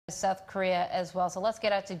South Korea as well. So let's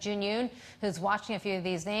get out to Yoon, who's watching a few of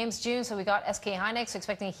these names. June, so we got SKhainic's,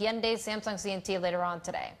 expecting Hyundai, Samsung C&T later on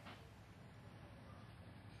today.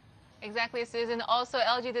 Exactly, Susan. Also,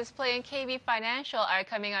 LG Display and KB Financial are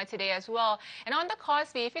coming out today as well. And on the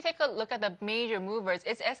Kospi, if you take a look at the major movers,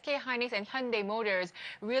 it's SK Hynix and Hyundai Motors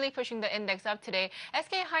really pushing the index up today.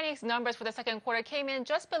 SK Hynix numbers for the second quarter came in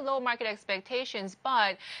just below market expectations,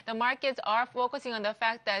 but the markets are focusing on the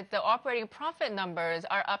fact that the operating profit numbers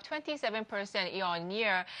are up 27%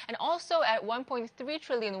 year-on-year, and also at 1.3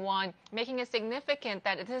 trillion won, making it significant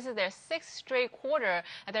that this is their sixth straight quarter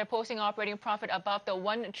that they're posting operating profit above the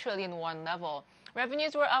 1 trillion won level.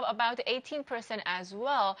 Revenues were up about 18% as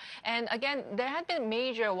well. And again, there had been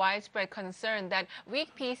major widespread concern that weak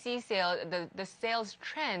PC sales, the sales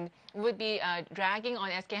trend would be dragging on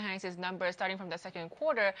SK Hynix's numbers starting from the second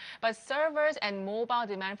quarter. But servers and mobile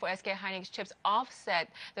demand for SK Hynix chips offset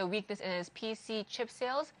the weakness in its PC chip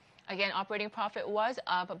sales. Again, operating profit was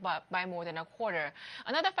up by more than a quarter.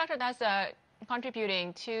 Another factor that's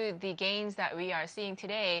contributing to the gains that we are seeing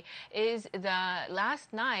today is the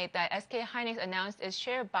last night that SK Hynix announced its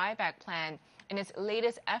share buyback plan in its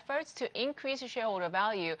latest efforts to increase shareholder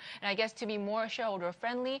value, and I guess to be more shareholder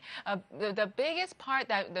friendly. The biggest part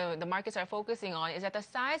that the markets are focusing on is that the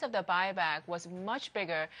size of the buyback was much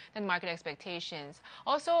bigger than market expectations.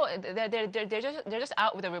 Also, they're just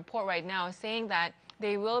out with a report right now saying that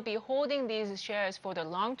they will be holding these shares for the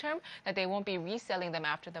long term, that they won't be reselling them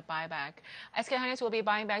after the buyback. SK Hynix will be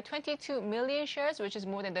buying back 22 million shares, which is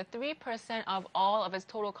more than the 3% of all of its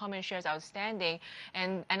total common shares outstanding.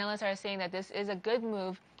 And analysts are saying that this is a good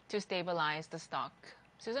move to stabilize the stock.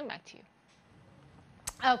 Susan, back to you.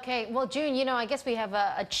 Okay, well, June, I guess we have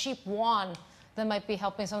a cheap won that might be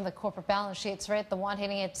helping some of the corporate balance sheets, right? The won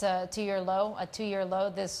hitting its two-year low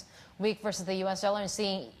this week versus the U.S. dollar, and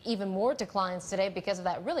seeing even more declines today because of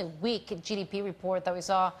that really weak GDP report that we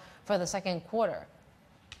saw for the second quarter.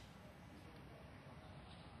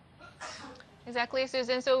 Exactly,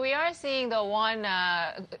 Susan. So we are seeing the won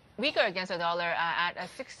weaker against the dollar at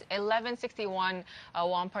 11.61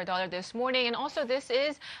 won per dollar this morning. And also this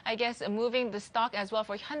is, I guess, moving the stock as well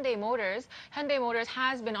for Hyundai Motors. Hyundai Motors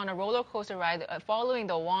has been on a roller coaster ride following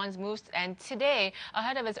the won's moves. And today,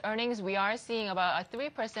 ahead of its earnings, we are seeing about a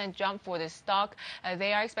 3% jump for the stock.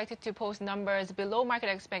 They are expected to post numbers below market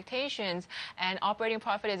expectations, and operating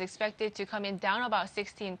profit is expected to come in down about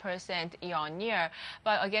 16% year-on-year.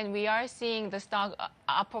 But again, we are seeing the stock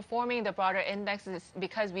outperforming the broader indexes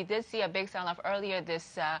because we did see a big sell-off earlier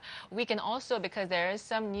this week, and also because there is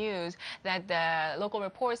some news that the local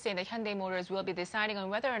reports saying that Hyundai Motors will be deciding on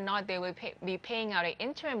whether or not they will be paying out an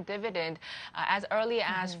interim dividend as early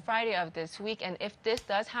as Friday of this week. And if this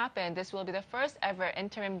does happen, this will be the first ever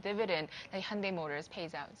interim dividend that Hyundai Motors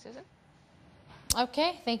pays out. Susan?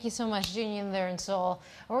 Okay, thank you so much, Yoon, there in Seoul.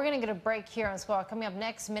 We're going to get a break here on Squawk. Coming up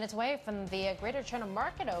next, minutes away from the Greater China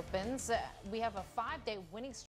market opens, we have a 5-day winning streak.